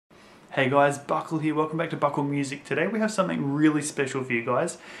Hey guys, Buckle here, welcome back to BuckleMusic. Today we have something really special for you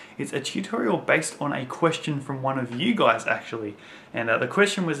guys. It's a tutorial based on a question from one of you guys actually. And the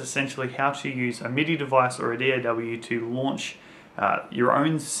question was essentially how to use a MIDI device or a DAW to launch your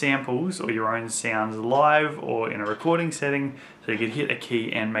own samples or your own sounds live or in a recording setting so you could hit a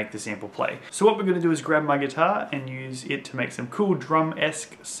key and make the sample play. So what we're going to do is grab my guitar and use it to make some cool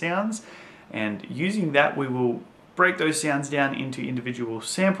drum-esque sounds, and using that we will break those sounds down into individual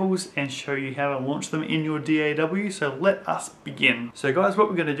samples and show you how to launch them in your DAW. So let us begin. So guys, what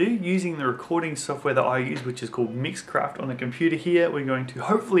we're going to do, using the recording software that I use, which is called Mixcraft on the computer here, we're going to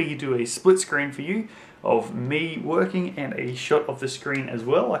hopefully do a split screen for you of me working and a shot of the screen as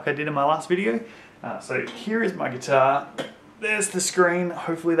well, like I did in my last video. So here is my guitar, there's the screen,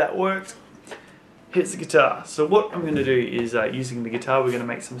 hopefully that worked. Here's the guitar. So what I'm going to do is using the guitar, we're going to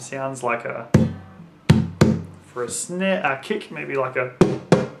make some sounds like for a snare, a kick, maybe like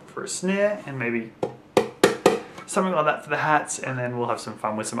for a snare, and maybe something like that for the hats, and then we'll have some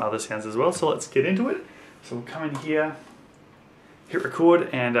fun with some other sounds as well. So let's get into it. So we'll come in here, hit record,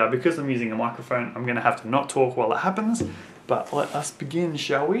 and because I'm using a microphone, I'm going to have to not talk while it happens, but let us begin,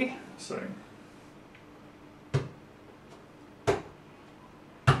 shall we? So.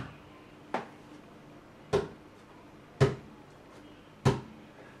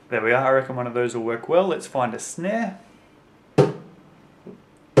 There we are, I reckon one of those will work well. Let's find a snare. Something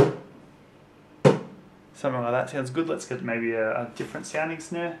like that sounds good. Let's get maybe a different sounding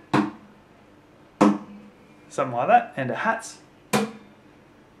snare. Something like that, and a hats.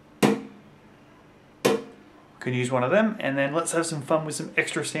 Could use one of them, and then let's have some fun with some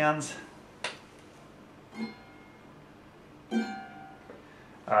extra sounds. I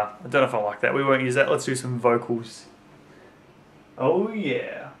don't know if I like that, we won't use that. Let's do some vocals. Oh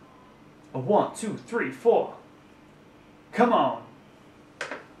yeah. A 1, 2, 3, 4. Come on.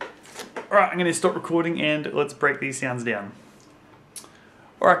 Alright, I'm going to stop recording and let's break these sounds down.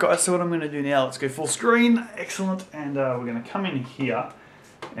 Alright guys, so what I'm going to do now, let's go full screen. Excellent. And we're going to come in here.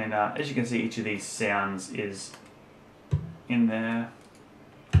 And as you can see, each of these sounds is in there.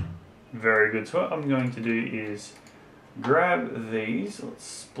 Very good. So what I'm going to do is grab these. Let's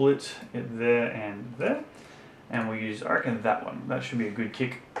split it there and there. And we'll use, I reckon, that one. That should be a good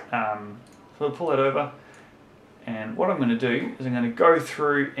kick. So we'll pull that over. And what I'm going to do is I'm going to go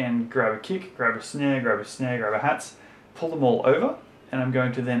through and grab a kick, grab a snare, grab a hats, pull them all over. And I'm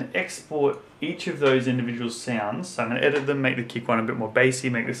going to then export each of those individual sounds. So I'm going to edit them, make the kick one a bit more bassy,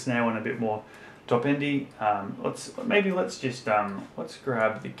 make the snare one a bit more top-endy. Let's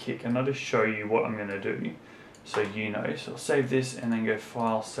grab the kick and I'll just show you what I'm going to do so you know. So I'll save this and then go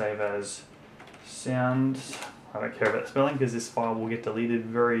File, Save As, Sounds. I don't care about spelling because this file will get deleted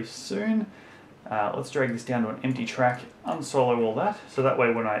very soon. Let's drag this down to an empty track, unsolo all that, so that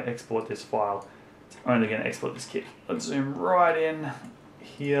way when I export this file, it's only going to export this kick. Let's zoom right in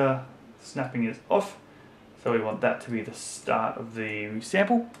here, snapping is off, so we want that to be the start of the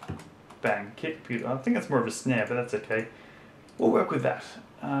sample. Bang, kick, I think it's more of a snare, but that's okay. We'll work with that.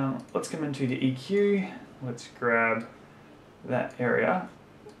 Let's come into the EQ, let's grab that area.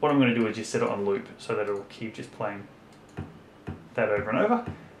 What I'm going to do is just set it on loop so that it will keep just playing that over and over.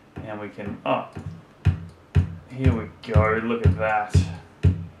 And we can, here we go, look at that.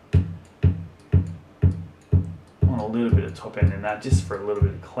 I want a little bit of top end in that just for a little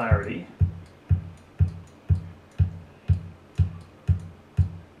bit of clarity.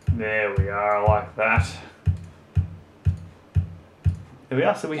 There we are, I like that. There we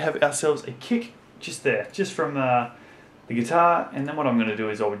are, so we have ourselves a kick just there, just from the guitar. And then what I'm going to do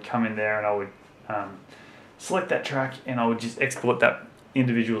is I would come in there and I would select that track and I would just export that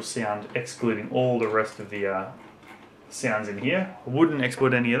individual sound, excluding all the rest of the sounds in here. I wouldn't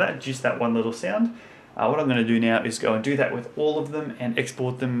export any of that, just that one little sound. What I'm going to do now is go and do that with all of them and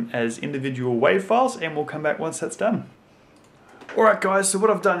export them as individual WAV files, and we'll come back once that's done. Alright guys, so what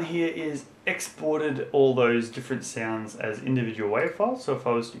I've done here is exported all those different sounds as individual WAV files. So if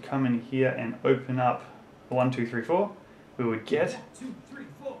I was to come in here and open up 1, 2, 3, 4, we would get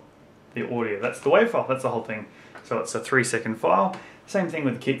the audio. That's the WAV file, that's the whole thing. So it's a 3-second file. Same thing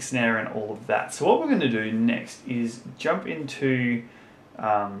with the kick, snare, and all of that. So what we're going to do next is jump into,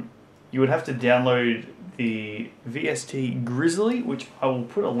 you would have to download the VST Grizzly, which I will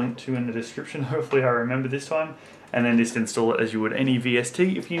put a link to in the description, hopefully I remember this time, and then just install it as you would any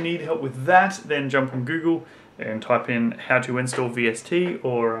VST. If you need help with that, then jump on Google and type in how to install VST,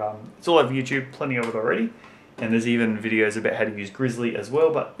 or it's all over YouTube, plenty of it already. And there's even videos about how to use Grizzly as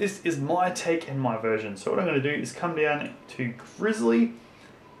well, but this is my take and my version. So what I'm going to do is come down to Grizzly,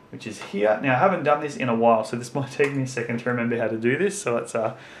 which is here. Now I haven't done this in a while, so this might take me a second to remember how to do this, so let's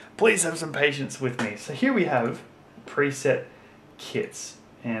please have some patience with me. So here we have preset kits,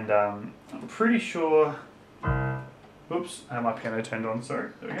 and I'm pretty sure, oops, I have my piano turned on, sorry,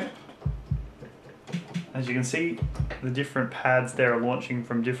 there we go. As you can see, the different pads there are launching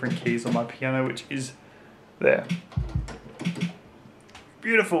from different keys on my piano, which is there.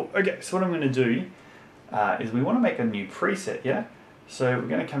 Beautiful. Okay, so what I'm going to do is we want to make a new preset, yeah? So we're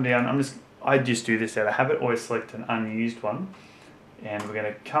going to come down, I just do this out of habit, always select an unused one. And we're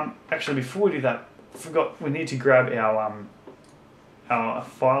going to come, actually before we do that, we need to grab our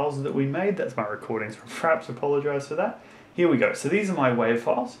files that we made. That's my recordings from Fraps, apologise for that. Here we go. So these are my WAV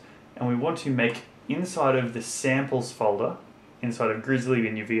files, and we want to make inside of the samples folder, inside of Grizzly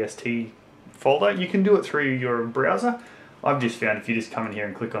in your VST folder. You can do it through your browser. I've just found if you just come in here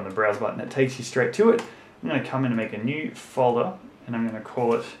and click on the browse button, it takes you straight to it. I'm going to come in and make a new folder, and I'm going to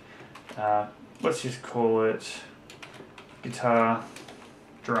call it, let's just call it guitar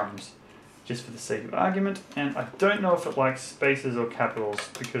drums, just for the sake of argument. And I don't know if it likes spaces or capitals,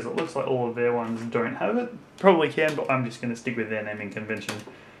 because it looks like all of their ones don't have it. Probably can, but I'm just going to stick with their naming convention,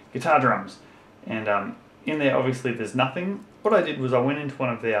 guitar drums. And in there, obviously, there's nothing. What I did was I went into one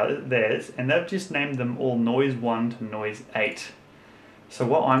of theirs, and they've just named them all noise 1 to noise 8. So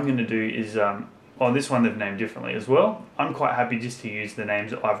what I'm going to do is, this one they've named differently as well. I'm quite happy just to use the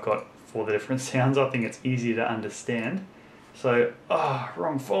names that I've got for the different sounds. I think it's easier to understand. So,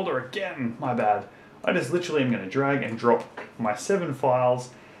 wrong folder again, my bad. I just literally am going to drag and drop my 7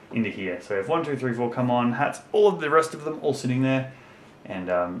 files into here. So we have 1, 2, 3, 4, come on, hats, all of the rest of them all sitting there.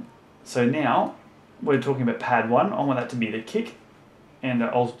 And so now we're talking about pad 1. I want that to be the kick, and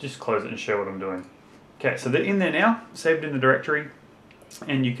I'll just close it and show what I'm doing. Okay, so they're in there now, saved in the directory,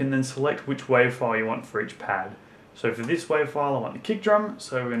 and you can then select which WAV file you want for each pad. So for this WAV file, I want the kick drum,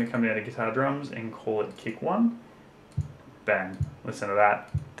 so we're going to come down to guitar drums and call it kick 1. Bang, listen to that.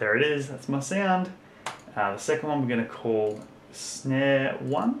 There it is, that's my sound. The second one we're going to call snare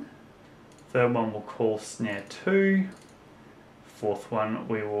 1. Third one we'll call snare 2. Fourth one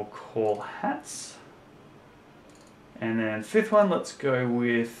we will call hats. And then fifth one, let's go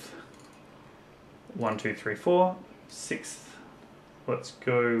with 1, 2, 3, 4. Sixth, let's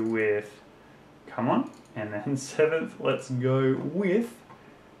go with come on. And then seventh, let's go with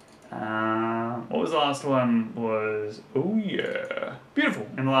what was the last one? Was, oh yeah, beautiful.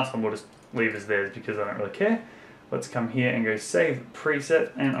 And the last one we'll just leave as theirs because I don't really care. Let's come here and go save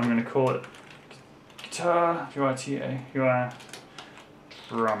preset, and I'm going to call it guitar, UITA,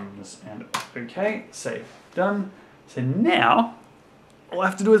 drums, and okay, save, done. So now, all I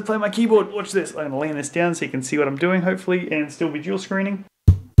have to do is play my keyboard. Watch this, I'm going to lean this down so you can see what I'm doing, hopefully, and still be dual screening.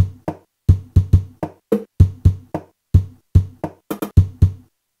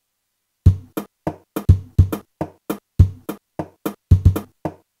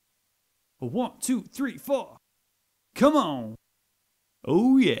 One, two, three, four. Come on.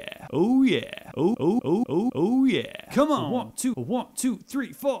 Oh yeah. Oh yeah. Oh yeah. Come on. 1, 2,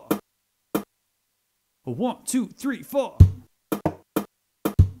 3, 4. 1, 2, 3, 4.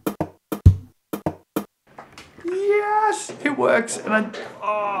 Yes, it works. And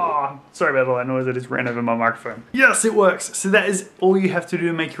sorry about all that noise. I just ran over my microphone. Yes, it works. So that is all you have to do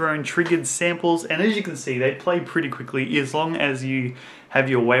to make your own triggered samples. And as you can see, they play pretty quickly as long as you have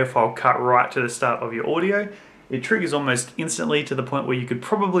your WAV file cut right to the start of your audio. It triggers almost instantly to the point where you could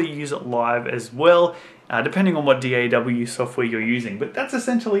probably use it live as well, depending on what DAW software you're using. But that's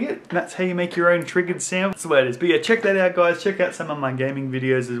essentially it. That's how you make your own triggered sound. That's the way it is. But yeah, check that out, guys. Check out some of my gaming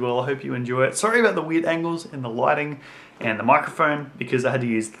videos as well. I hope you enjoy it. Sorry about the weird angles and the lighting and the microphone, because I had to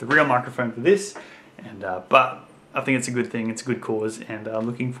use the real microphone for this. And but I think it's a good thing. It's a good cause, and I'm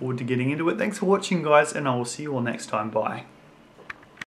looking forward to getting into it. Thanks for watching, guys, and I will see you all next time. Bye.